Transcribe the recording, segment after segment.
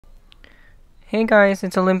Hey guys,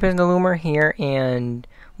 it's Olympus the Loomer here, and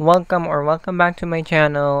welcome back to my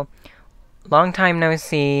channel. Long time no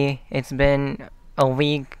see. It's been a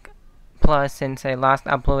week plus since I last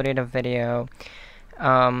uploaded a video.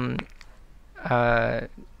 Um, uh,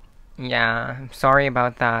 yeah, I'm sorry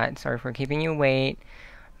about that. Sorry for keeping you wait.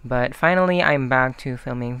 But finally, I'm back to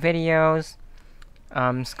filming videos.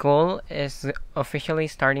 School is officially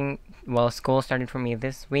starting. Well, school started for me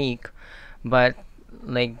this week, but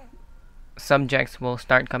like subjects will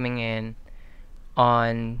start coming in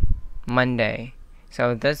on Monday.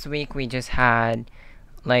 So this week we just had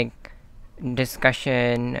like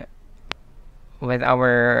discussion with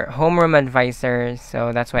our homeroom advisors,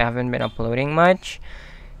 so that's why I haven't been uploading much.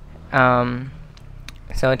 Um,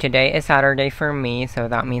 so today is Saturday for me, so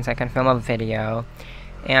that means I can film a video.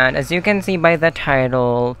 And as you can see by the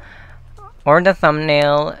title or the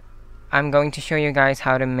thumbnail, I'm going to show you guys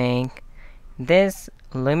how to make this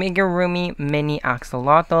Loomigurumi Mini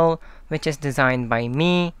Axolotl, which is designed by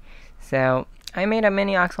me. So I made a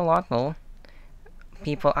mini axolotl.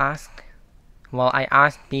 People asked, well, I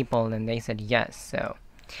asked people and they said yes, so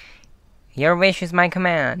your wish is my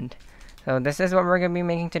command. So this is what we're gonna be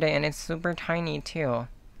making today, and it's super tiny too.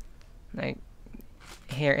 Like,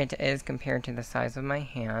 here it is compared to the size of my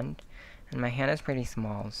hand, and my hand is pretty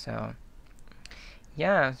small, so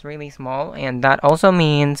yeah, it's really small. And that also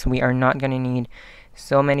means we are not gonna need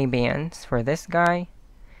so many bands for this guy.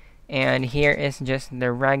 And here is just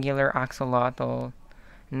the regular axolotl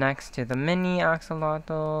next to the mini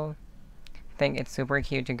axolotl. I think it's super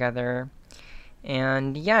cute together.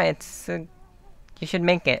 And yeah, it's you should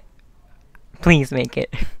make it. Please make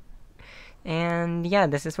it. And yeah,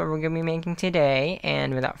 this is what we're going to be making today.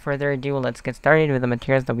 And without further ado, let's get started with the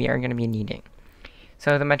materials that we are going to be needing.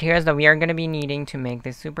 So the materials that we are going to be needing to make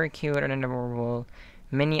this super cute and adorable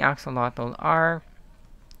mini axolotl are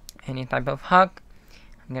any type of hook.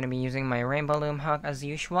 I'm going to be using my rainbow loom hook as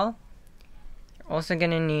usual. You're also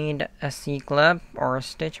going to need a C-clip or a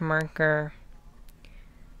stitch marker.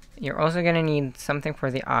 You're also going to need something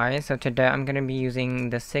for the eyes. So today I'm going to be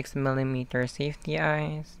using the 6mm safety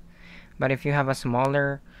eyes. But if you have a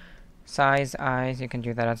smaller size eyes, you can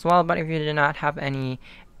do that as well. But if you do not have any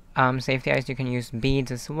safety eyes, you can use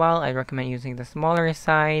beads as well. I recommend using the smaller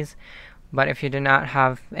size. But if you do not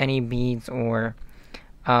have any beads or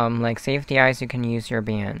like safety eyes, you can use your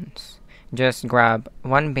bands. Just grab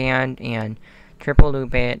one band and triple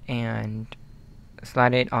loop it and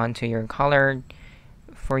slide it onto your collar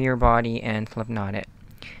for your body and slip knot it.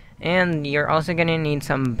 And you're also gonna need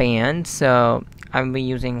some bands, so I'll be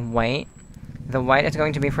using white. The white is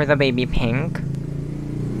going to be for the baby pink.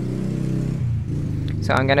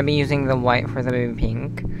 So I'm gonna be using the white for the baby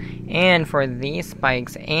pink. And for these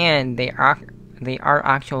spikes, and they are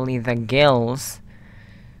actually the gills,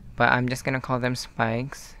 but I'm just gonna call them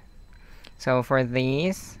spikes. So for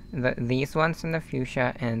these ones in the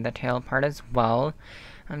fuchsia and the tail part as well,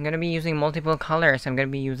 I'm gonna be using multiple colors. I'm gonna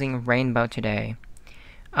be using rainbow today.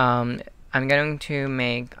 I'm going to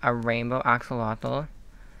make a rainbow axolotl.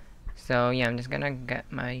 So yeah, I'm just gonna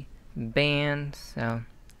get my bands. So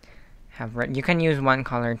have red. You can use one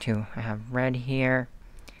color too. I have red here,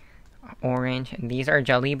 orange. These are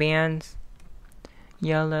jelly bands.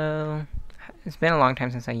 Yellow. It's been a long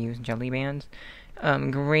time since I used jelly bands.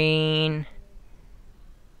 Green,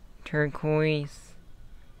 turquoise,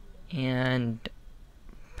 and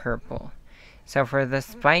purple. So for the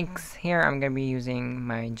spikes here, I'm going to be using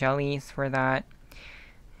my jellies for that.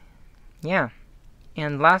 Yeah.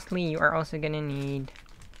 And lastly, you are also going to need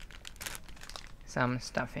some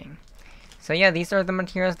stuffing. So yeah, these are the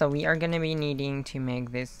materials that we are going to be needing to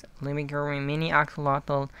make this Loomigurumi Mini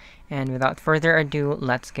Axolotl. And without further ado,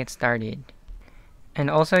 let's get started. And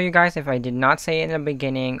also, you guys, if I did not say it in the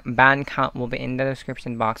beginning, band count will be in the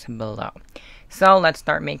description box below. So let's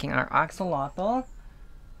start making our axolotl.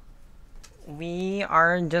 We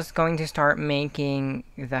are just going to start making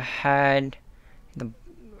the head.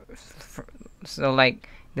 So like,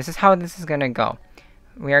 this is how this is gonna go.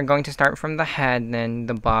 We are going to start from the head, then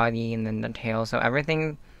the body, and then the tail. So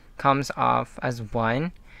everything comes off as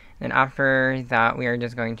one. Then after that, we are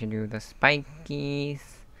just going to do the spikies,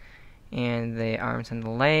 and the arms and the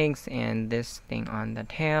legs, and this thing on the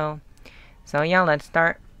tail. So yeah, let's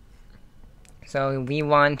start. So we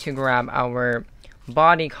want to grab our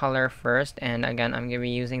body color first, and again, I'm gonna be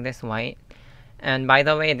using this white. And by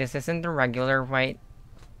the way, this isn't the regular white.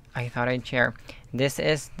 I thought I'd share. This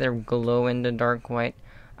is the glow in the dark white.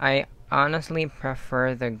 I honestly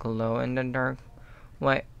prefer the glow in the dark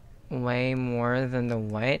white way more than the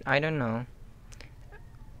white. I don't know.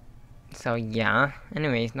 So yeah,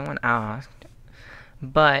 anyways, no one asked.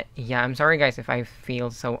 But yeah, I'm sorry guys if I feel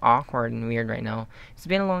so awkward and weird right now. It's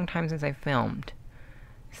been a long time since I filmed.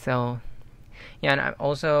 So yeah, and I'm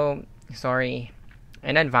also sorry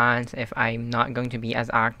in advance if I'm not going to be as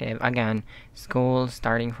active. Again, school's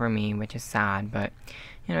starting for me, which is sad, but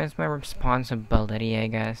you know, it's my responsibility, I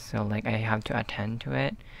guess. So like I have to attend to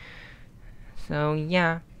it. So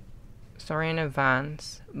yeah, sorry in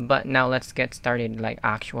advance. But now let's get started, like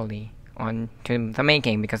actually on to the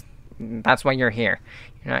making, because that's why you're here.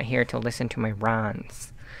 You're not here to listen to my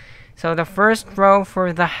rants. So the first row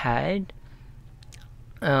for the head,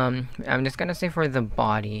 I'm just gonna say for the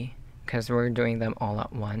body, because we're doing them all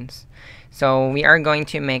at once. So we are going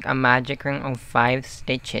to make a magic ring of 5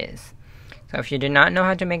 stitches. So if you do not know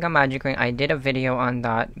how to make a magic ring, I did a video on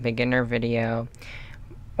that, beginner video.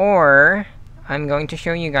 Or I'm going to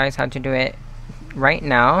show you guys how to do it right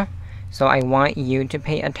now. So I want you to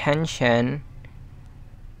pay attention.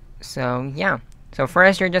 So yeah. So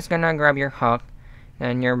first you're just gonna grab your hook,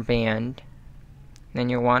 then your band. Then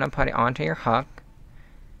you wanna put it onto your hook.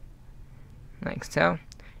 Like so.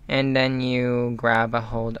 And then you grab a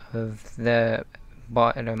hold of the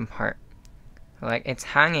bottom part. Like it's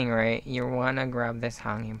hanging, right? You wanna grab this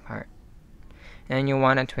hanging part. And you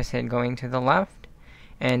wanna twist it going to the left.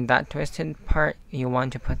 And that twisted part, you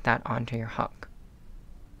want to put that onto your hook.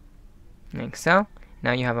 Like so.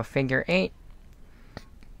 Now you have a figure 8.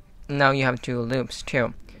 Now you have 2 loops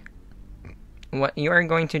too. What you are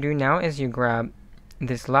going to do now is you grab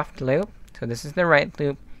this left loop. So this is the right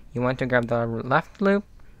loop. You want to grab the left loop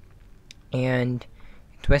and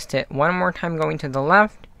twist it one more time going to the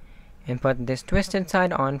left and put this twisted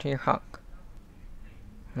side onto your hook.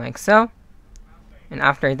 Like so. And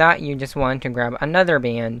after that, you just want to grab another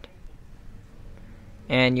band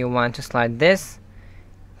and you want to slide this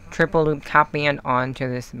triple loop cap band onto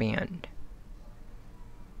this band.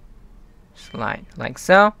 Slide like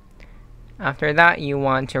so. After that, you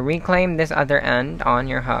want to reclaim this other end on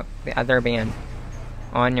your hook, the other band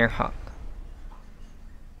on your hook.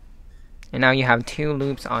 And now you have 2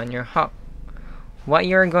 loops on your hook. What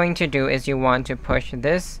you're going to do is you want to push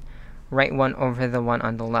this right one over the one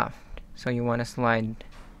on the left. So you want to slide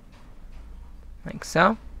like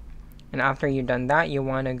so. And after you've done that, you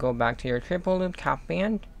want to go back to your triple loop cap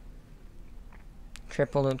band.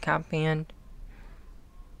 Triple loop cap band.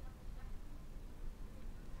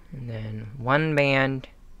 And then 1 band.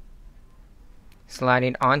 Slide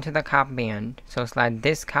it onto the cap band. So slide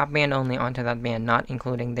this cap band only onto that band, not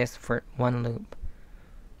including this for 1 loop.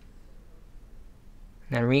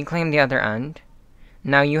 Then reclaim the other end.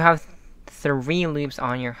 Now you have 3 loops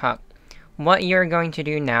on your hook. What you're going to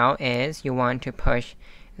do now is you want to push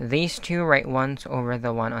these 2 right ones over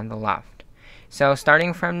the one on the left. So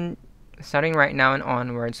starting right now and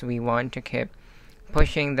onwards, we want to keep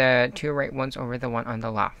pushing the 2 right ones over the one on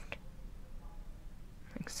the left.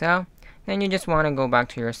 Like so. Then you just want to go back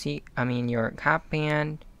to your cap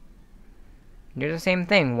band. Do the same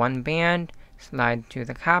thing. 1 band, slide to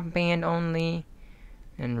the cap band only,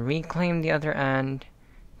 and reclaim the other end.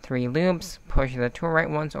 3 loops, push the 2 right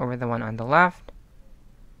ones over the one on the left.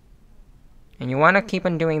 And you want to keep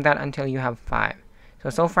on doing that until you have 5.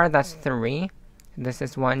 So far that's 3. This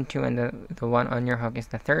is 1, 2, and the one on your hook is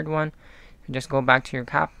the 3rd one. So just go back to your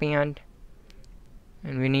cap band.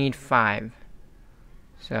 And we need 5.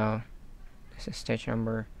 So this is stitch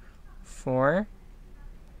number 4.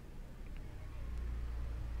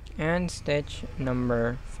 And stitch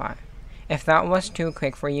number 5. If that was too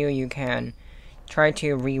quick for you, you can try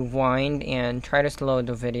to rewind and try to slow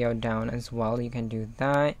the video down as well. You can do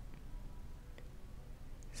that.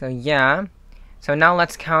 So yeah. So now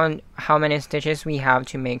let's count how many stitches we have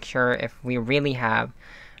to make sure if we really have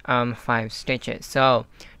 5 stitches. So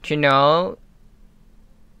to know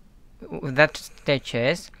that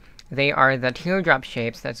stitches, they are the teardrop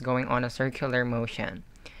shapes that's going on a circular motion.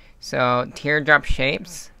 So teardrop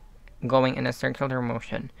shapes going in a circular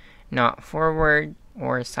motion, not forward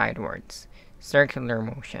or sidewards. Circular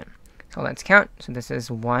motion. So let's count. So this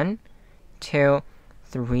is 1, 2,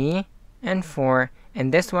 3, and 4.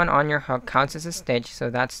 And this one on your hook counts as a stitch,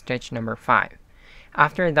 so that's stitch number 5.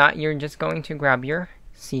 After that, you're just going to grab your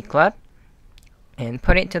C-clip and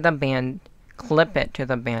put it to the band, clip it to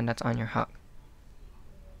the band that's on your hook.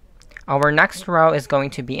 Our next row is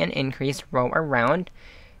going to be an increased row around.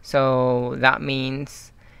 So that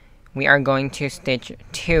means we are going to stitch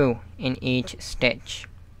 2 in each stitch.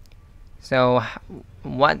 So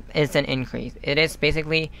what is an increase? It is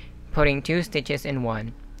basically putting 2 stitches in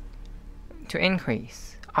one to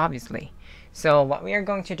increase, obviously. So what we are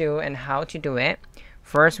going to do and how to do it,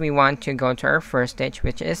 first we want to go to our first stitch,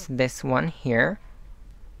 which is this one here.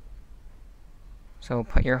 So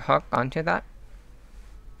put your hook onto that.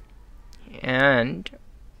 And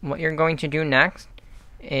what you're going to do next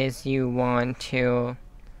is you want to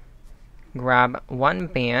grab one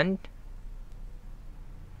band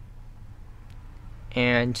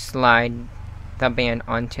and slide the band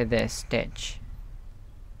onto this stitch.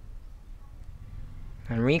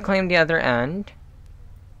 And reclaim the other end.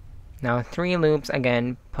 Now 3 loops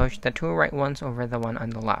again, push the 2 right ones over the one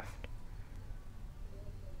on the left.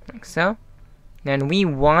 Like so. Then we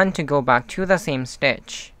want to go back to the same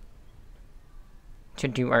stitch to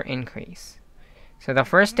do our increase. So the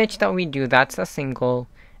first stitch that we do, that's a single,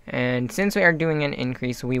 and since we are doing an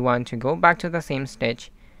increase, we want to go back to the same stitch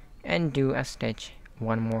and do a stitch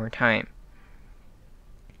one more time.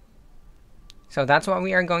 So that's what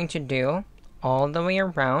we are going to do all the way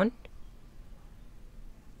around.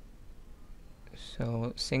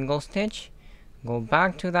 So single stitch, go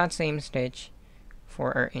back to that same stitch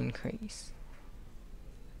for our increase.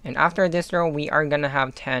 And after this row, we are gonna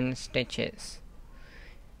have 10 stitches.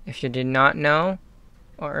 If you did not know,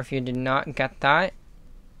 or if you did not get that,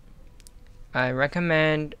 I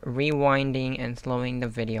recommend rewinding and slowing the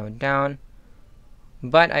video down.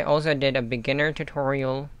 But I also did a beginner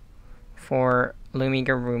tutorial for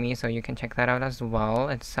Loomigurumi, so you can check that out as well.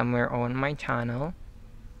 It's somewhere on my channel.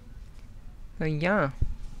 So yeah.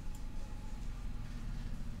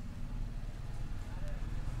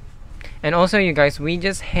 And also, you guys, we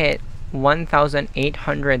just hit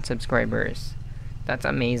 1,800 subscribers. That's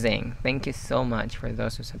amazing. Thank you so much for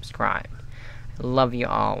those who subscribed. Love you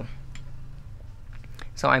all.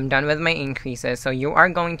 So I'm done with my increases. So you are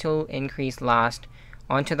going to increase last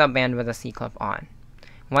onto the band with a C-clip on.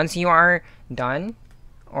 Once you are done,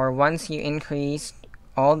 or once you increase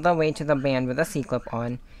all the way to the band with a C-clip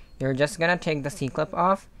on, you're just gonna take the C-clip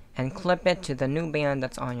off and clip it to the new band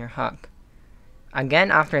that's on your hook.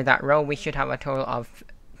 Again, after that row, we should have a total of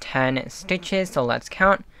 10 stitches. So let's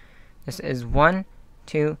count. This is 1,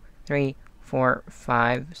 2, 3, 4,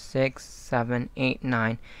 5, 6, 7, 8,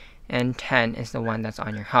 9, and 10 is the one that's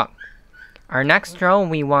on your hook. Our next row,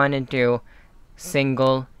 we want to do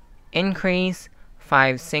single, increase,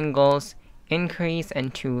 5 singles, increase,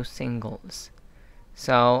 and 2 singles.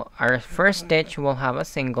 So our first stitch will have a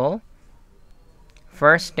single,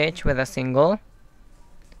 first stitch with a single,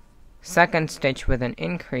 second stitch with an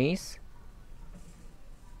increase.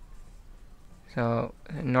 So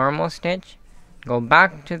normal stitch, go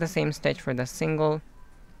back to the same stitch for the single,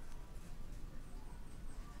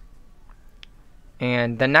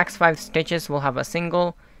 and the next 5 stitches will have a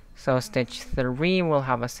single. So stitch 3 will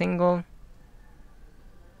have a single,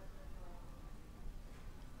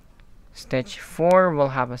 stitch 4 will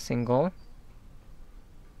have a single,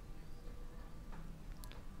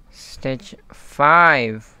 stitch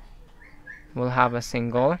 5 will have a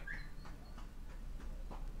single,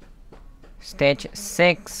 stitch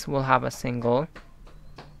 6 will have a single,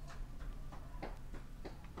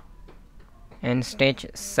 and stitch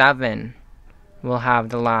 7 will have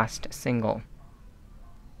the last single.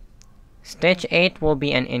 Stitch 8 will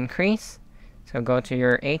be an increase, so go to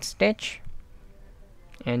your 8th stitch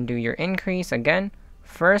and do your increase again.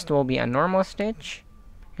 First will be a normal stitch,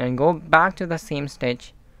 and go back to the same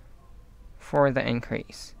stitch for the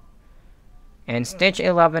increase. And stitch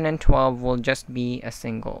 11 and 12 will just be a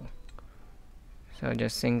single. So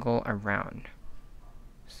just single around.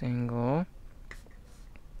 Single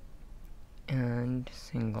and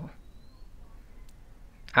single.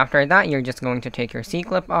 After that, you're just going to take your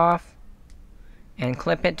C-clip off and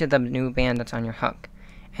clip it to the new band that's on your hook.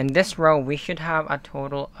 And this row, we should have a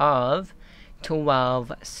total of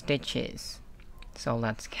 12 stitches. So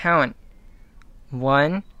let's count.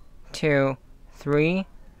 1, 2, 3,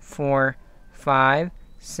 4, 5,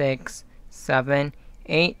 6, 7,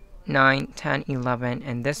 8, 9, 10, 11,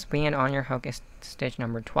 and this band on your hook is stitch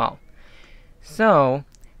number 12. So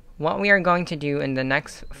what we are going to do in the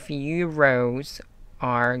next few rows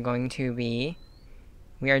are going to be,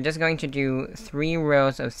 we are just going to do 3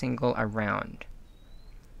 rows of single around.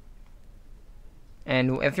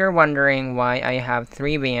 And if you're wondering why I have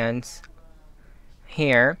 3 bands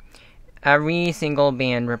here, every single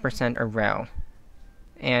band represents a row.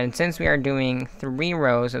 And since we are doing 3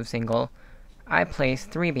 rows of single, I place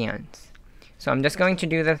 3 bands. So I'm just going to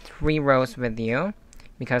do the 3 rows with you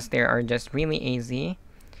because they are just really easy.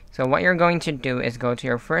 So what you're going to do is go to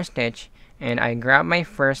your first stitch, and I grab my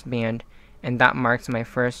first band, and that marks my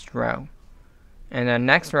first row. And the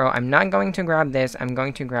next row, I'm not going to grab this, I'm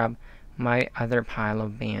going to grab my other pile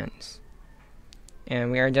of bands.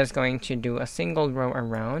 And we are just going to do a single row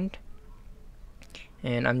around.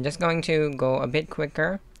 And I'm just going to go a bit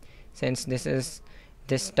quicker since this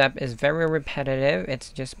This step is very repetitive.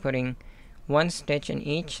 It's just putting one stitch in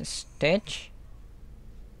each stitch.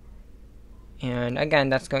 And again,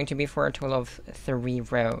 that's going to be for a total of 3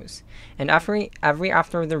 rows. And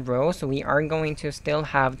after the rows, we are going to still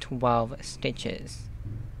have 12 stitches.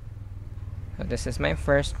 So this is my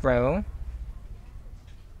first row.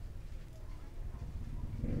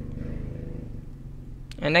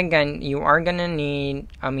 And again, you are gonna know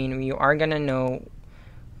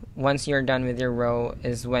once you're done with your row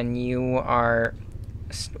is when you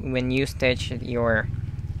stitch your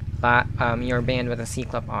band with a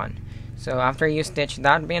C-clip on. So after you stitch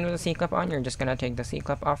that band with a C-clip on, you're just gonna take the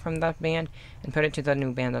C-clip off from that band and put it to the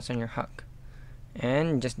new band that's on your hook.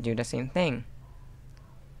 And just do the same thing.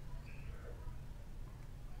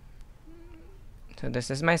 So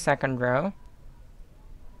this is my second row.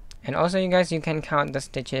 And also, you guys, you can count the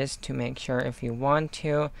stitches to make sure if you want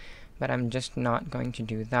to, but I'm just not going to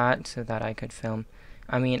do that so that I could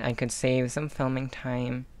I could save some filming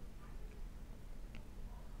time.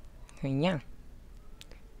 So yeah.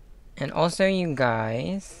 And also, you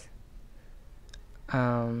guys,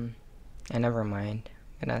 and never mind,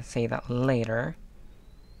 I'm gonna say that later.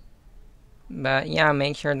 But yeah,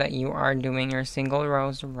 make sure that you are doing your single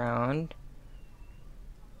rows around.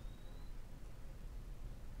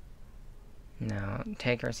 Now,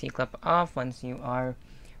 take your C-clip off once you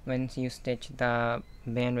stitch the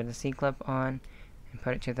band with the C-clip on, and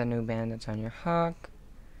put it to the new band that's on your hook.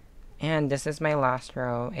 And this is my last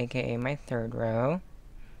row, aka my third row.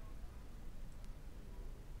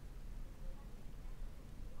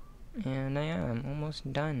 And I am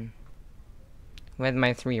almost done with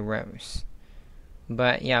my 3 rows.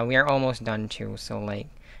 But yeah, we are almost done too, so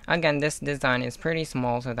again, this design is pretty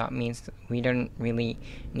small, so that means we don't really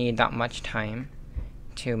need that much time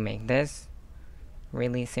to make this.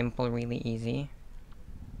 Really simple, really easy,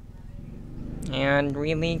 and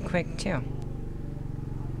really quick too.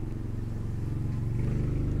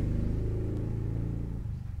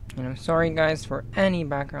 And I'm sorry guys for any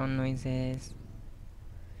background noises.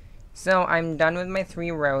 So I'm done with my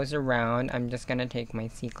 3 rows around. I'm just gonna take my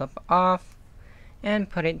C-clip off and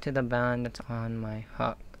put it to the band that's on my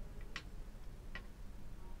hook.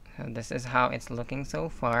 So this is how it's looking so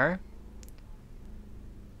far.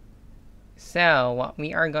 So what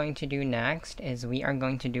we are going to do next is we are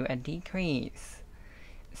going to do a decrease.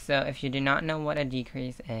 So if you do not know what a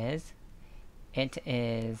decrease is, it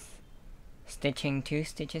is stitching 2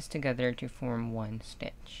 stitches together to form 1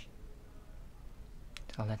 stitch.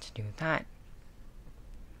 So let's do that.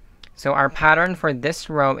 So our pattern for this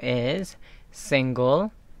row is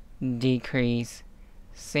single, decrease,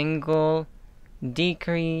 single,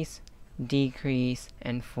 decrease, decrease,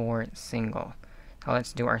 and 4 single. So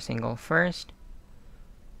let's do our single first.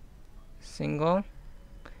 Single.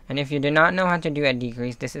 And if you do not know how to do a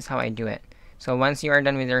decrease, this is how I do it. So once you are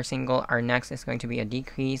done with your single, our next is going to be a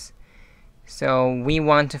decrease. So we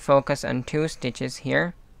want to focus on 2 stitches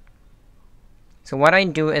here. So what I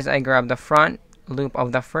do is I grab the front loop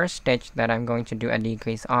of the first stitch that I'm going to do a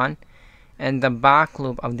decrease on, and the back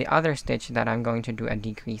loop of the other stitch that I'm going to do a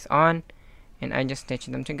decrease on, and I just stitch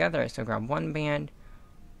them together. So grab one band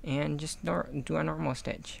and just do a normal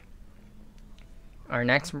stitch. Our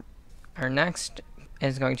next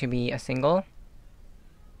is going to be a single,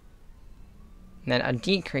 then a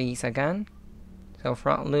decrease again. So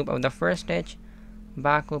front loop of the first stitch,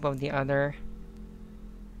 back loop of the other,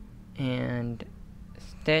 and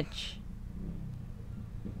stitch.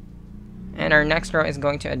 And our next row is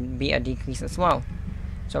going to be a decrease as well.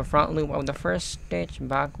 So front loop of the first stitch,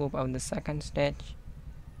 back loop of the second stitch,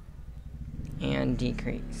 and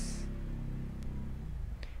decrease.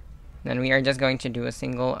 Then we are just going to do a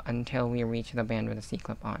single until we reach the band with the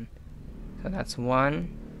C-clip on. So that's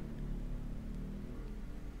 1,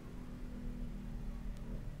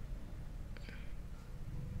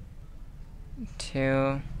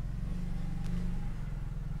 2,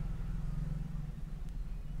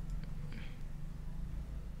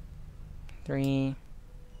 3,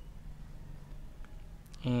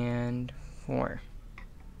 and 4.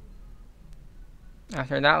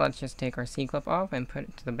 After that, let's just take our C-clip off and put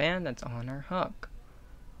it to the band that's on our hook.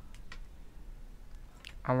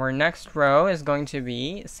 Our next row is going to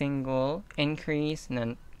be single, increase, and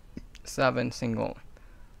then 7 single.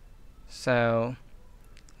 So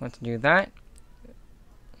let's do that.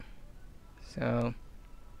 So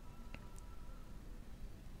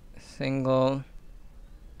single,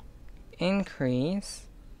 increase,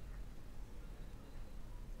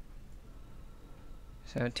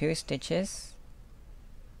 so 2 stitches,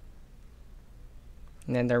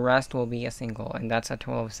 and then the rest will be a single, and that's a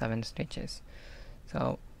total of 7 stitches.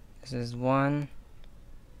 So this is 1,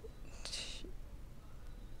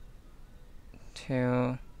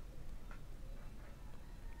 2,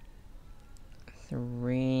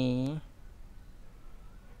 3,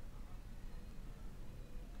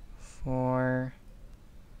 4,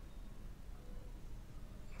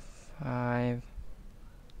 5,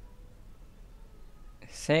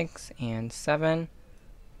 6, and 7.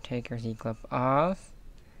 Take your Z-clip off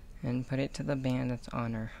and put it to the band that's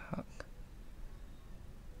on our hook.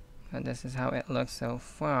 So this is how it looks so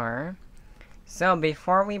far. So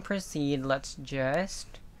before we proceed, let's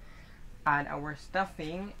just add our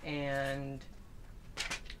stuffing, and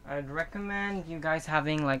I'd recommend you guys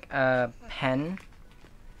having like a pen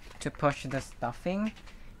to push the stuffing,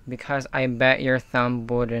 because I bet your thumb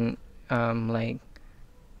wouldn't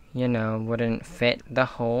wouldn't fit the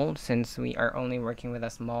hole, since we are only working with a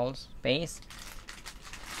small space.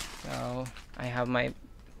 So I have my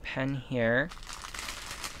pen here.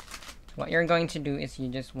 What you're going to do is you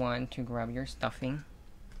just want to grab your stuffing,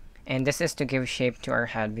 and this is to give shape to our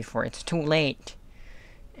head before it's too late.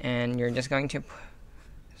 And you're just going to,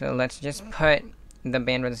 so let's just put the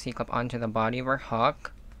band with the C-clip onto the body of our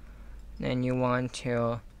hook. Then you want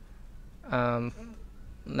to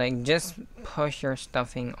just push your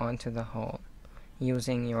stuffing onto the hole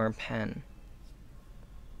using your pen.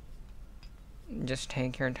 Just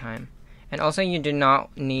take your time. And also, you do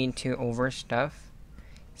not need to overstuff,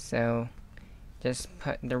 so just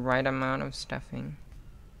put the right amount of stuffing.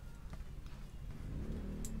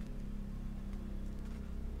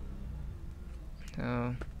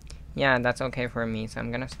 So yeah, that's okay for me, so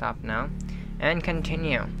I'm gonna stop now and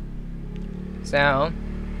continue. So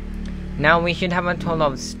now we should have a total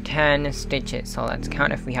of 10 stitches, so let's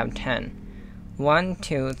count if we have 10. 1,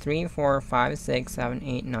 2, 3, 4, 5, 6, 7,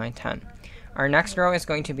 8, 9, 10. Our next row is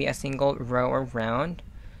going to be a single row around,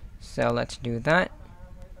 so let's do that.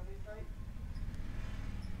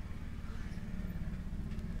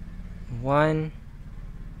 One,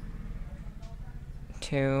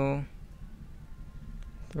 2,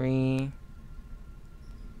 3,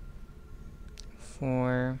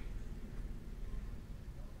 4,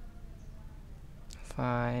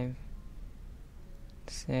 5,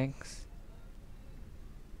 6,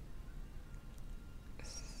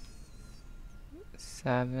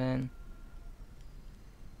 7,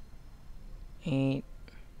 8,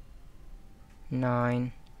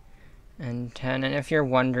 9, and 10. And if you're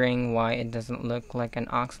wondering why it doesn't look like an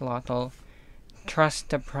axolotl, trust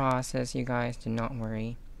the process, you guys, do not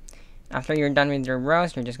worry. After you're done with your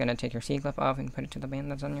rows, you're just going to take your C-clip off and put it to the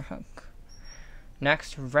band that's on your hook.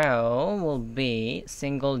 Next row will be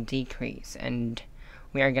single decrease, and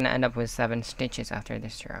we are going to end up with 7 stitches after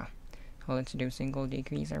this row. So let's do single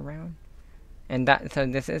decrease around. And so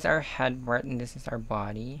this is our head part, and this is our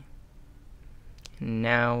body.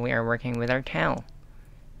 Now we are working with our tail.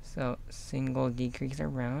 So single decrease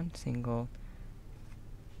around, single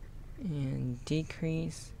and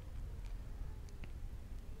decrease,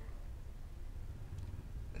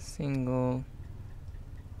 single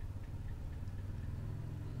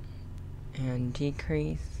and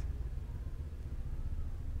decrease,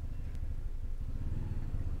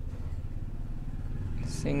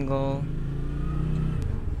 single,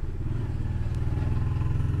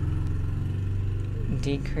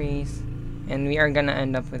 decrease, and we are gonna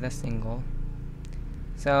end up with a single.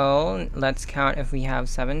 So let's count if we have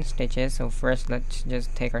 7 stitches. So first, let's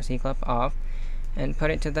just take our C-clip off and put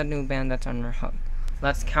it to the new band that's on our hook.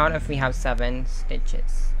 Let's count if we have 7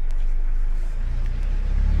 stitches.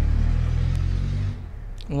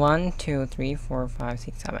 1, 2, 3, 4, 5,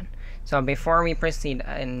 6, 7. So before we proceed,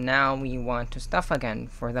 and now we want to stuff again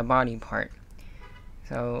for the body part.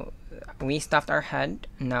 So we stuffed our head,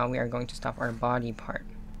 now we are going to stuff our body part.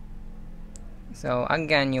 So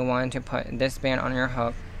again, you want to put this band on your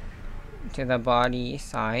hook to the body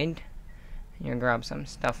side. You grab some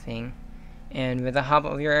stuffing, and with the help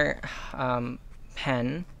of your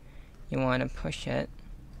pen, you want to push it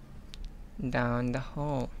down the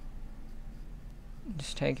hole.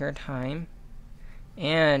 Just take your time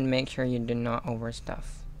and make sure you do not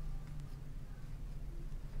overstuff.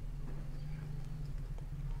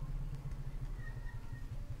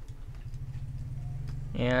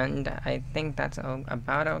 And I think that's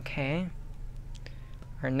about okay.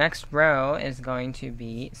 Our next row is going to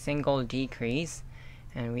be single decrease,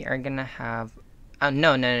 and we are gonna have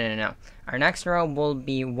no. Our next row will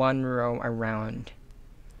be 1 row around.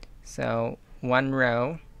 So 1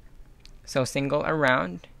 row, so single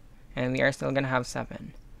around, and we are still gonna have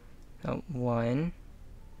 7. So 1,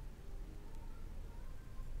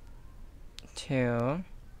 2,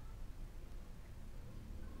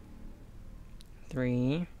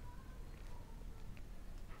 3,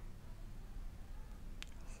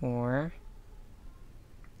 4,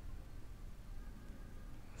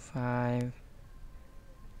 5,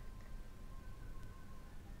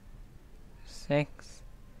 6,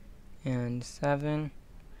 and 7.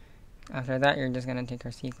 After that, you're just gonna take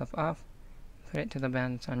your C-clip off, put it to the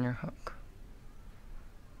bands on your hook.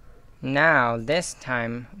 Now, this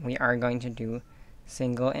time, we are going to do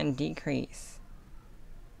single and decrease.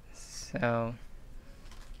 So,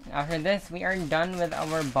 after this, we are done with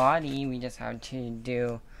our body. We just have to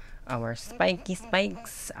do our spiky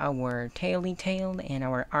spikes, our taily tail, and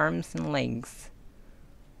our arms and legs.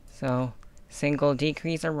 So, single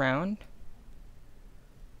decrease around,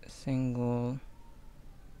 single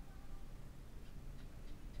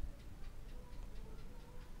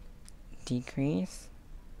decrease,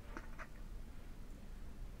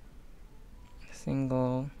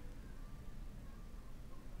 single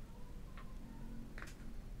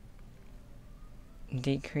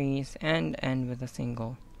decrease, and end with a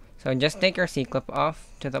single. So just take your C-clip off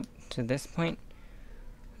to this point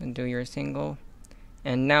and do your single.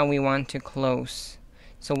 And now we want to close.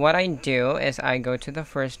 So what I do is I go to the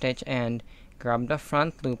first stitch and grab the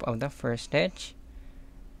front loop of the first stitch.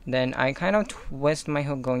 Then I kind of twist my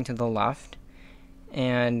hook going to the left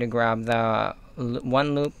and grab the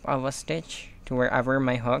one loop of a stitch to wherever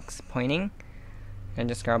my hook's pointing, and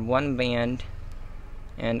just grab one band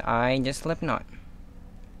and I just slip knot,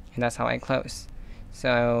 and that's how I close.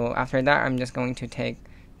 So after that, I'm just going to take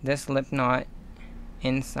this slip knot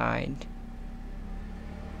inside,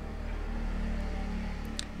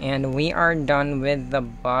 and we are done with the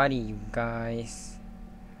body, you guys.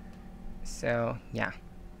 So yeah,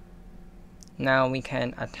 now we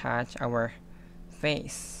can attach our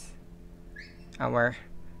face, our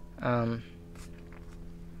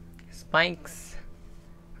spikes.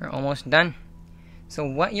 We're almost done. So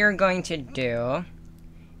what you're going to do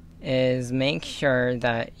is make sure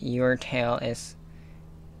that your tail is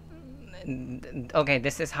okay.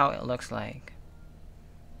 This is how it looks like.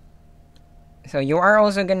 So you are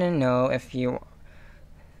also gonna know if you,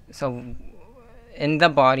 so in the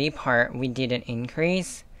body part we did an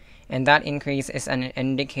increase, and that increase is an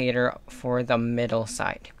indicator for the middle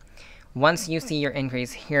side. Once you see your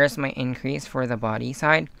increase, here's my increase for the body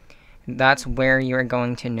side. That's where you're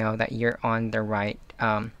going to know that you're on the right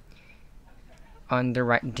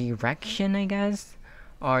direction, I guess,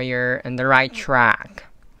 or you're in the right track,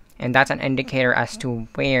 and that's an indicator as to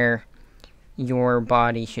where your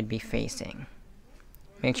body should be facing.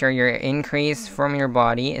 Make sure your increase from your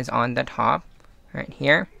body is on the top right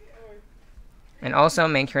here, and also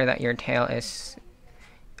make sure that your tail is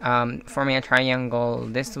forming a triangle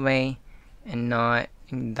this way and not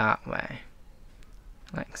that way,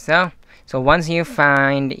 like so. So once you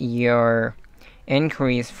find your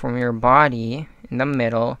increase from your body in the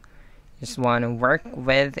middle, just want to work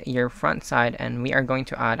with your front side, and we are going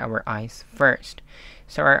to add our eyes first.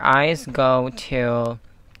 So our eyes go to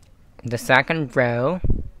the second row.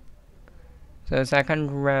 So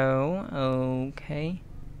second row, okay.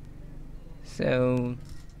 So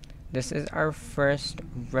this is our first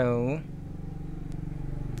row.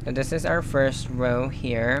 So this is our first row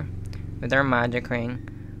here with our magic ring.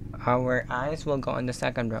 Our eyes will go on the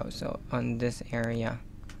second row, so on this area.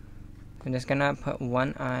 I'm just gonna put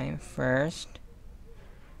one eye first,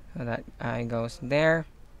 so that eye goes there,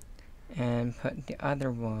 and put the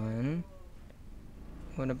other one,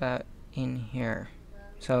 what about in here?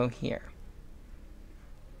 So here.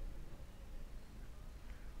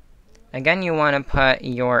 Again, you want to put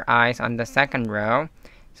your eyes on the second row.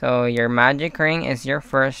 So your magic ring is your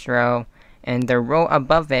first row, and the row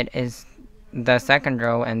above it is the second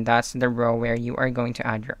row, and that's the row where you are going to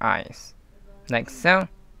add your eyes, like so.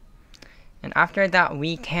 And after that,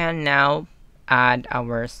 we can now add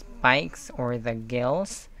our spikes or the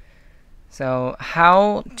gills. So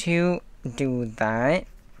how to do that?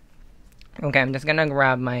 Okay, I'm just gonna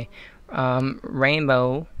grab my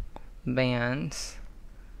rainbow bands.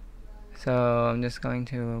 So I'm just going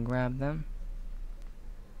to grab them.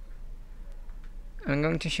 I'm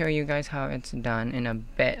going to show you guys how it's done in a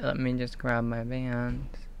bit. Let me just grab my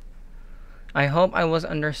bands. I hope I was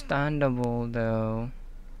understandable though.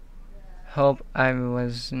 Hope I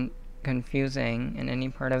wasn't confusing in any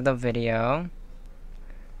part of the video.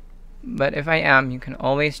 But if I am, you can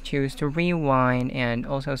always choose to rewind and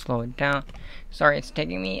also slow it down. Sorry, it's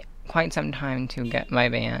taking me quite some time to get my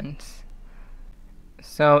bands.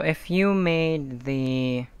 So if you made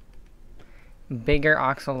the bigger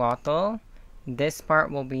axolotl, this part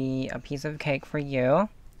will be a piece of cake for you.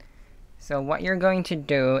 So what you're going to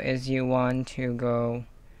do is you want to go,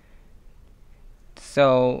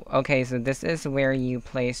 so okay, so this is where you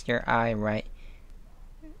place your eye, right?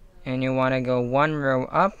 And you want to go one row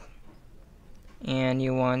up and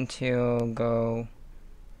you want to go,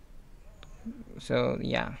 so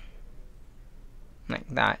yeah, like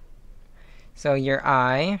that. So your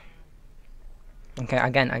eye, okay,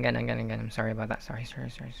 again, I'm sorry about that, sorry.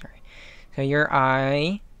 So your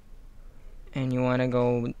eye, and you want to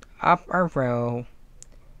go up a row,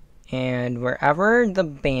 and wherever the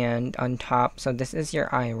band on top, so this is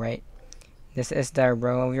your eye, right? This is the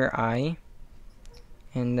row of your eye,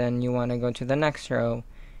 and then you want to go to the next row,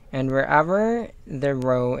 and wherever the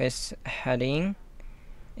row is heading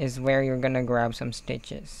is where you're gonna grab some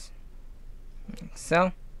stitches, like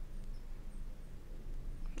so.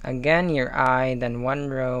 Again, your eye, then one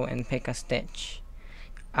row and pick a stitch.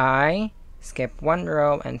 Eye, skip one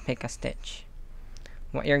row and pick a stitch.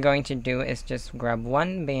 What you're going to do is just grab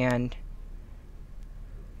one band,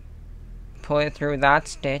 pull it through that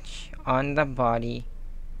stitch on the body,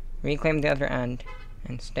 reclaim the other end,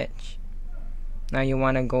 and stitch. Now you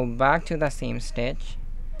want to go back to the same stitch,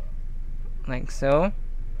 like so,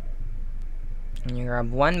 and you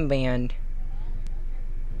grab one band,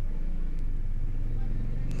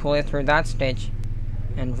 pull it through that stitch,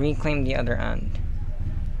 and reclaim the other end.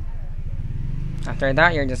 After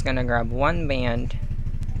that, you're just gonna grab one band,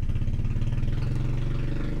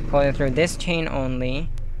 pull it through this chain only,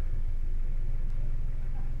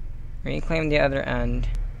 reclaim the other end,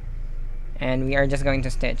 and we are just going to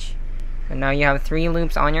stitch. So now you have 3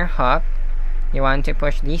 loops on your hook. You want to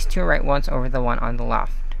push these 2 right ones over the one on the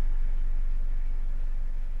left.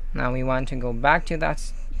 Now we want to go back to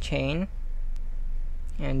that chain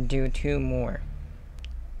and do 2 more.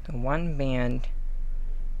 So one band,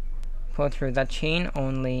 pull through the chain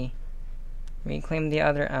only, reclaim the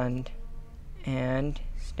other end, and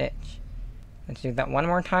stitch. Let's do that one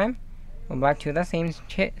more time. Go back to the same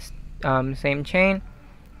chain,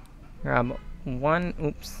 grab one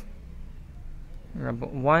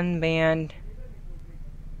band,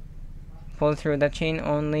 pull through the chain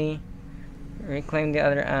only, reclaim the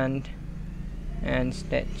other end, and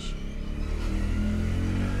stitch.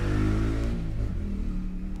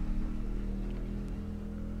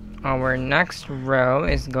 Our next row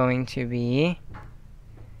is going to be,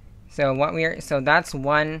 so that's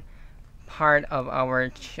one part of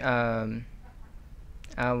our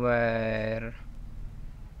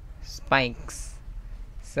spikes.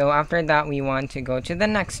 So after that, we want to go to the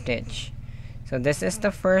next stitch. So this is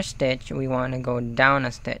the first stitch. We want to go down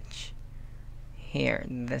a stitch here,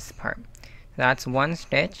 this part. That's one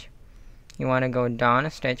stitch. You want to go down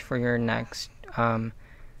a stitch for your next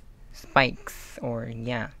spikes, or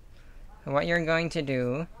yeah. So what you're going to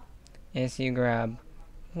do is you grab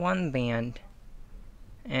one band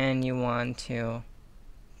and you want to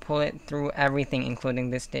pull it through everything,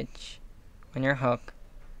 including this stitch on your hook,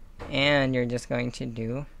 and you're just going to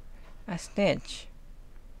do a stitch,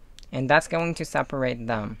 and that's going to separate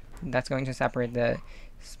them. That's going to separate the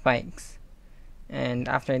spikes. And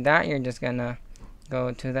after that, you're just gonna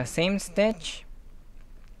go to the same stitch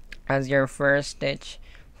as your first stitch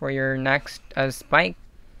for your next spike.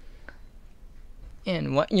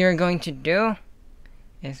 And what you're going to do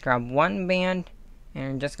is grab one band and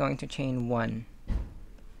you're just going to chain 1.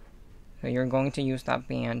 So you're going to use that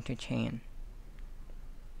band to chain,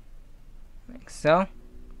 like so.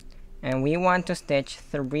 And we want to stitch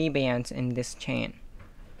 3 bands in this chain.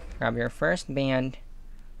 Grab your first band,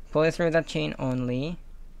 pull it through the chain only.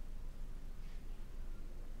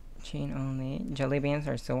 Jelly bands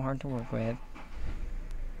are so hard to work with.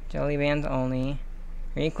 Jelly bands only.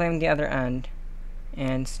 Reclaim the other end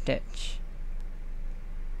and stitch.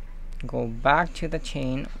 Go back to the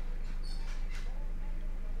chain,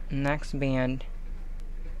 next band,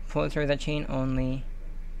 pull through the chain only,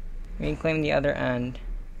 reclaim the other end,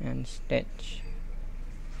 and stitch.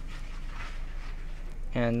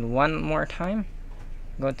 And one more time,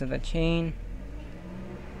 go to the chain,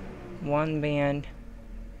 one band,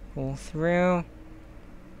 pull through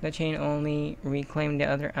the chain only, reclaim the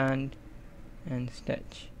other end, and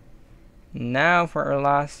stitch. Now for our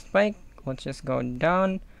last spike, let's just go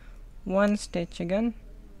down one stitch again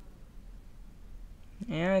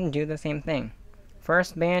and do the same thing.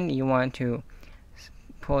 First band, you want to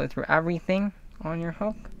pull it through everything on your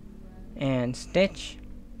hook and stitch,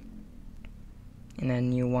 and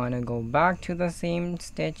then you want to go back to the same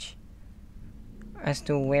stitch as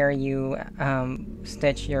to where you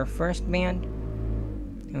stitch your first band,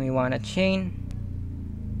 and we want to chain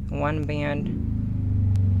one band,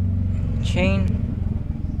 chain,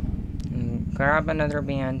 and grab another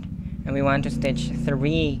band, and we want to stitch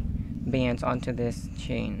 3 bands onto this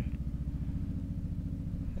chain.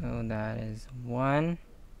 So that is 1,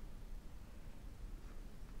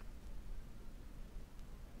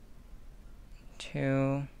 2,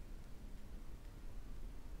 2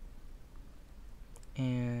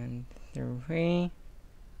 and 3.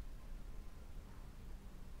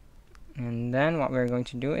 And then what we're going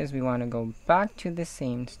to do is we want to go back to the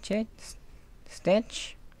same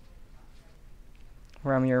stitch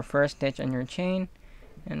from your first stitch on your chain,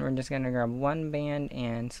 and we're just going to grab one band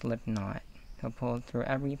and slip knot. So pull through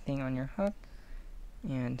everything on your hook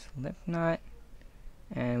and slip knot,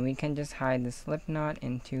 and we can just hide the slip knot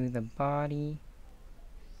into the body.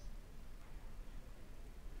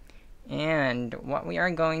 And what we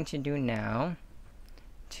are going to do now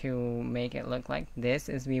to make it look like this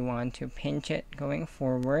is we want to pinch it going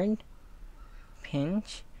forward.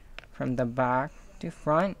 Pinch from the back to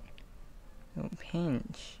front. So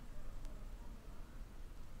pinch.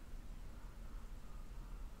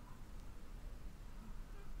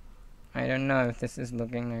 I don't know if this is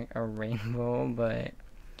looking like a rainbow, but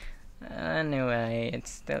anyway, it's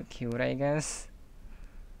still cute, I guess.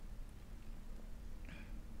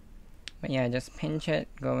 But yeah, just pinch it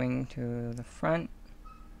going to the front.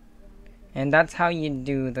 And that's how you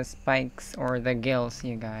do the spikes or the gills,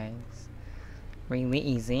 you guys. Really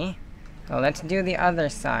easy. So let's do the other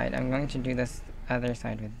side. I'm going to do this other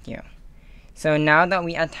side with you. So now that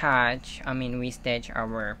we we stitch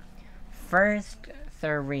our first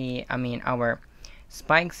our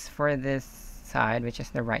spikes for this side, which is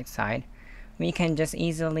the right side, we can just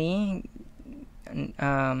easily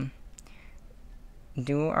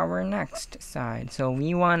do our next side. So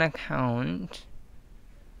we want to count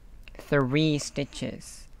 3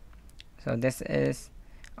 stitches. So this is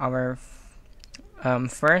our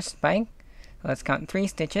first spike. Let's count 3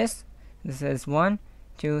 stitches. This is 1,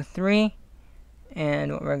 2, 3,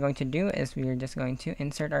 and what we're going to do is we're just going to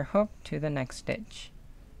insert our hook to the next stitch.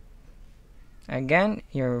 Again,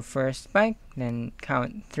 your first spike, then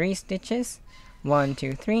count 3 stitches, 1,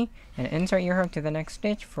 2, 3, and insert your hook to the next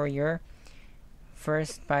stitch for your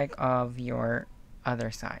first spike of your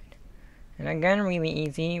other side. And again, really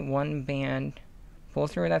easy, one band, pull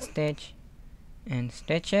through that stitch and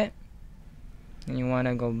stitch it. And you want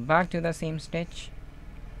to go back to the same stitch,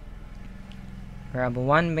 grab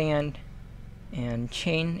one band and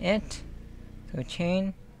chain it. So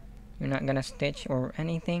chain, you're not gonna stitch or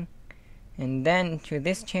anything. And then to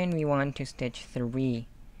this chain we want to stitch 3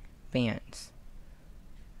 bands.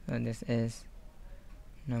 So this is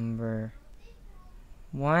number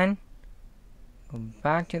 1. Go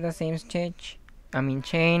back to the same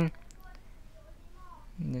chain.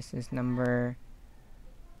 This is number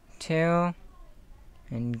 2,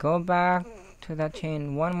 and go back to that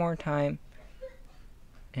chain one more time,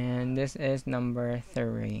 and this is number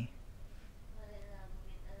 3.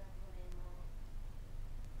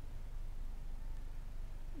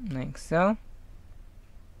 Like so.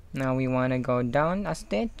 Now we want to go down a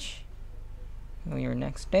stitch, so your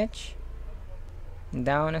next stitch,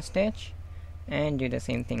 down a stitch, and do the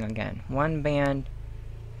same thing again. One band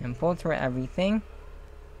and pull through everything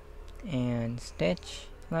and stitch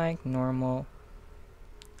like normal.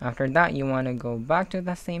 After that, you want to go back to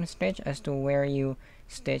the same stitch as to where you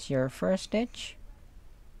stitch your first stitch,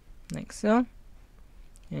 like so,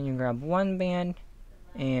 and you grab one band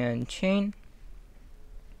and chain,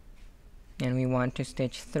 and we want to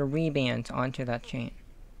stitch 3 bands onto that chain.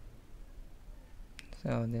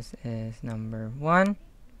 So this is number 1.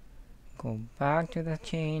 Go back to the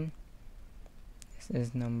chain. This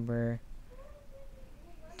is number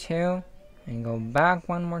 2, and go back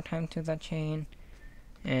one more time to the chain,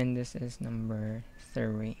 and this is number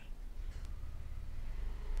 3.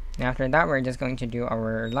 After that, we're just going to do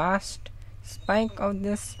our last spike of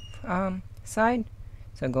this side.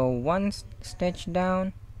 So go one stitch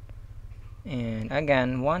down, and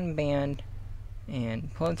again one band,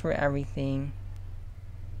 and pull through everything,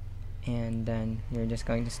 and then you're just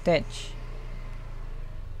going to stitch.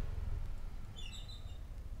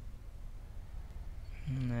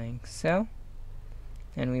 Like so.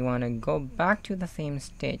 And we want to go back to the same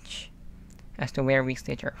stitch as to where we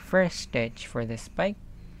stitch our first stitch for this spike,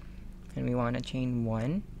 and we want to chain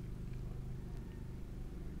 1,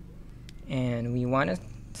 and we want to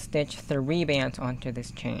stitch 3 bands onto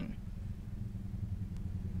this chain.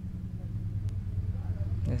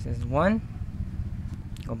 This is 1.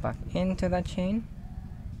 Go back into that chain.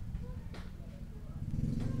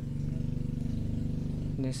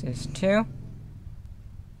 This is 2.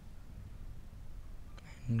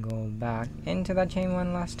 And go back into that chain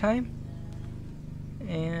one last time.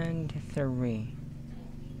 And 3.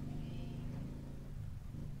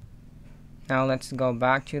 Now let's go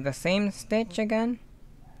back to the same stitch again.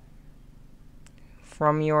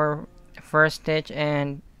 From your first stitch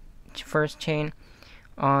and first chain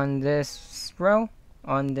on this row,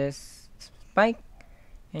 on this spike,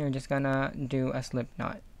 and you're just gonna do a slip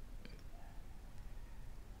knot.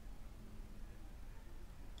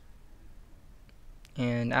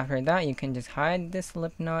 And after that, you can just hide this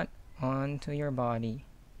slip knot onto your body,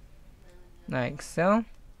 like so.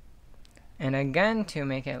 And again, to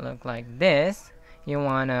make it look like this, you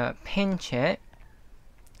wanna pinch it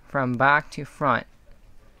from back to front.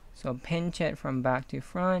 So pinch it from back to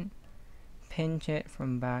front, pinch it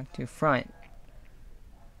from back to front,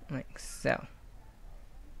 like so.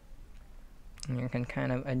 And you can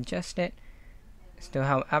kind of adjust it to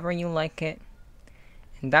however you like it.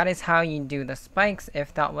 And that is how you do the spikes.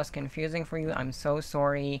 If that was confusing for you, I'm so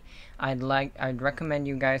sorry. I'd recommend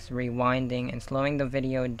you guys rewinding and slowing the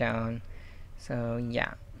video down. So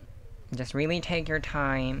yeah, just really take your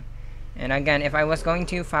time. And again, if I was going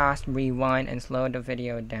too fast, rewind and slow the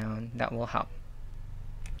video down. That will help.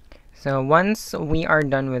 So once we are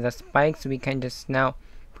done with the spikes, we can just now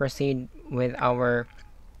proceed with our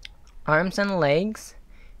arms and legs,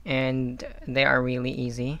 and they are really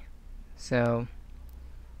easy. So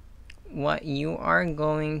what you are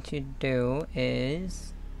going to do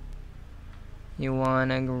is you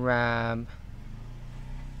want to grab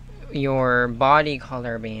your body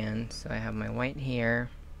color band. So I have my white here,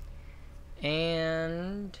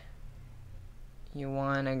 and you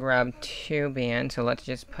want to grab 2 bands. So let's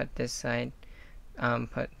just put this side,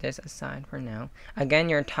 put this aside for now. Again,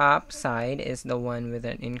 your top side is the one with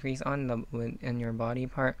an increase on in your body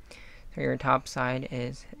part. So your top side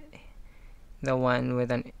is the one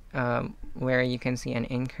with an where you can see an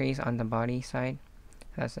increase on the body side.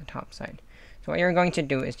 That's the top side. So what you're going to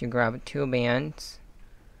do is you grab 2 bands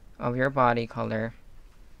of your body color,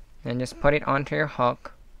 and just put it onto your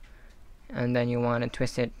hook, and then you want to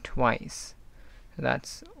twist it twice. So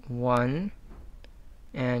that's 1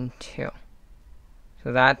 and 2.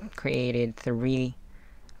 So that created 3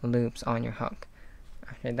 loops on your hook.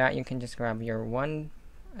 After that, you can just grab your 1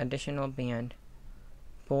 additional band,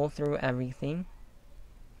 pull through everything,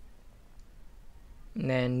 and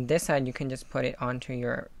then this side you can just put it onto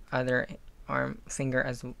your other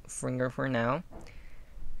finger for now.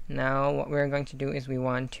 Now what we're going to do is we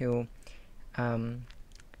want to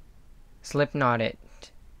slip knot it.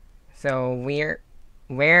 So where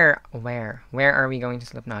are we going to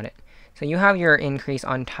slip knot it? So you have your increase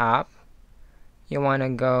on top. You want to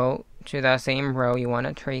go to the same row, you want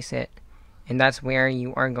to trace it, and that's where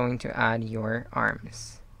you are going to add your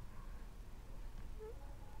arms.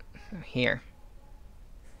 So here.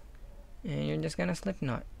 And you're just gonna slip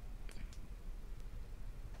knot.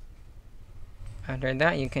 After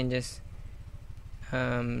that, you can just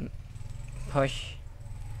kind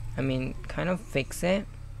of fix it,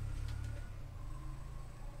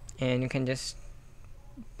 and you can just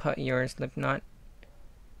put your slip knot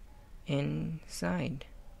inside,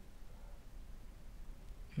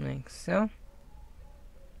 like so.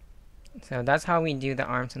 So that's how we do the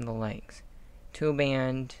arms and the legs. 2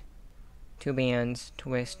 bands,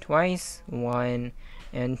 twist twice, 1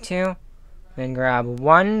 and 2, then grab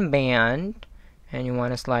 1 band, and you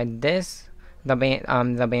want to slide the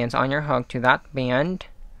bands on your hook to that band,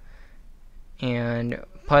 and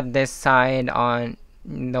put this side on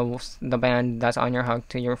the band that's on your hook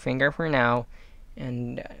to your finger for now,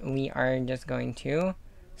 and we are just going to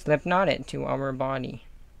slip knot it to our body,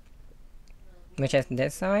 which is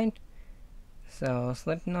this side. So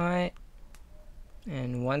slip knot,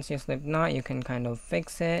 and once you slip knot, you can kind of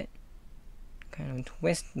fix it, kind of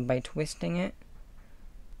twist by twisting it.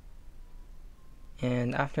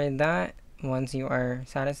 And after that, once you are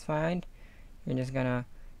satisfied, you're just gonna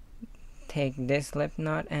take this slip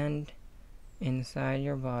knot end inside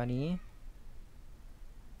your body,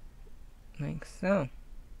 like so.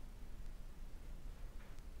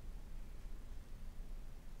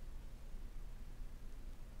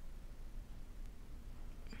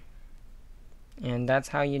 And that's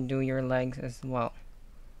how you do your legs as well.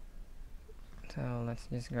 So let's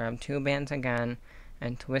just grab 2 bands again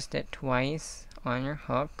and twist it twice on your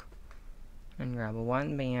hook, and grab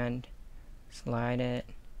 1 band, slide it,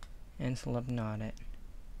 and slip knot it.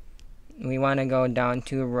 We want to go down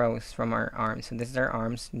 2 rows from our arms. So this is our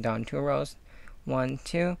arms, down 2 rows, 1,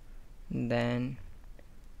 2, then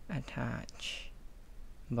attach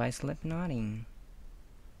by slip knotting.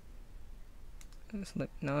 Slip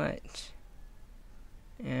knot.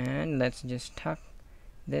 And let's just tuck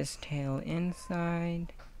this tail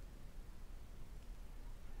inside,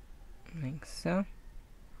 like so.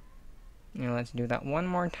 Now let's do that one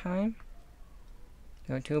more time.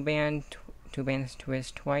 So 2 bands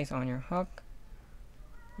twist twice on your hook,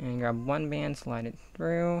 and grab 1 band, slide it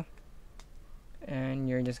through, and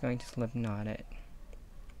you're just going to slip knot it.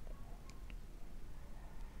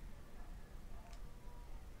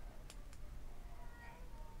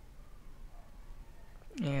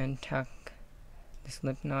 And tuck the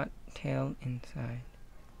slip knot tail inside.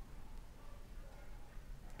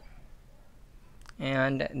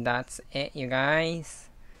 And that's it, you guys.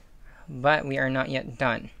 But we are not yet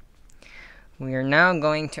done. We are now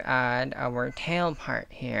going to add our tail part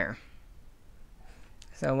here.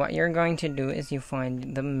 So what you're going to do is you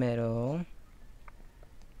find the middle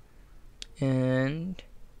and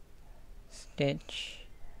stitch.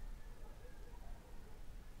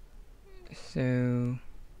 So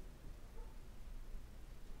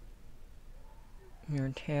your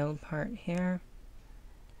tail part here,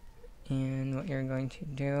 and what you're going to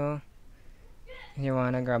do is you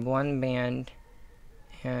want to grab one band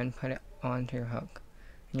and put it onto your hook.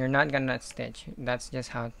 You're not gonna stitch, that's just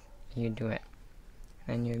how you do it.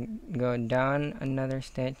 And you go down another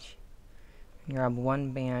stitch, grab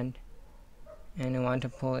one band, and you want to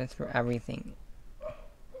pull it through everything,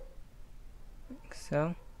 like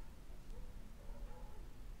so.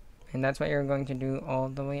 And that's what you're going to do all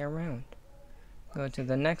the way around. Go to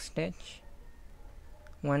the next stitch,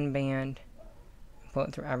 one band, pull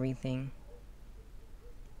it through everything,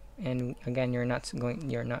 and again you're not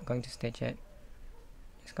going to stitch it.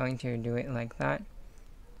 Just going to do it like that.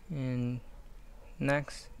 And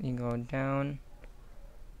next you go down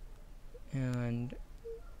and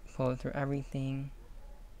pull it through everything.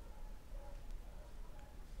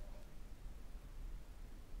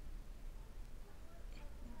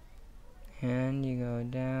 And you go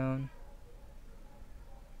down,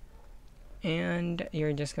 and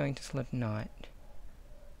you're just going to slip knot.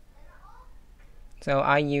 So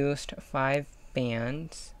I used 5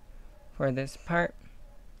 bands for this part.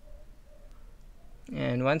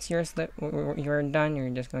 And once you're done, you're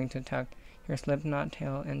just going to tuck your slip knot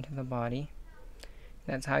tail into the body.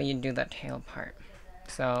 That's how you do the tail part.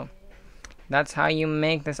 So that's how you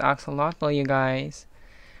make this axolotl, you guys.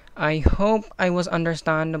 I hope I was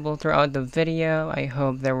understandable throughout the video. I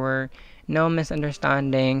hope there were no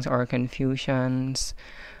misunderstandings or confusions.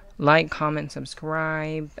 Like, comment,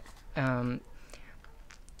 subscribe.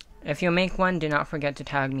 If you make one, do not forget to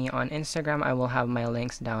tag me on Instagram. I will have my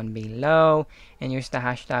links down below. And use the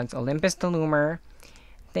hashtags Olympus to Loomer.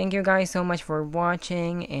 Thank you guys so much for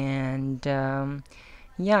watching. And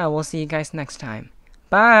yeah, we'll see you guys next time.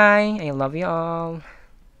 Bye! I love you all.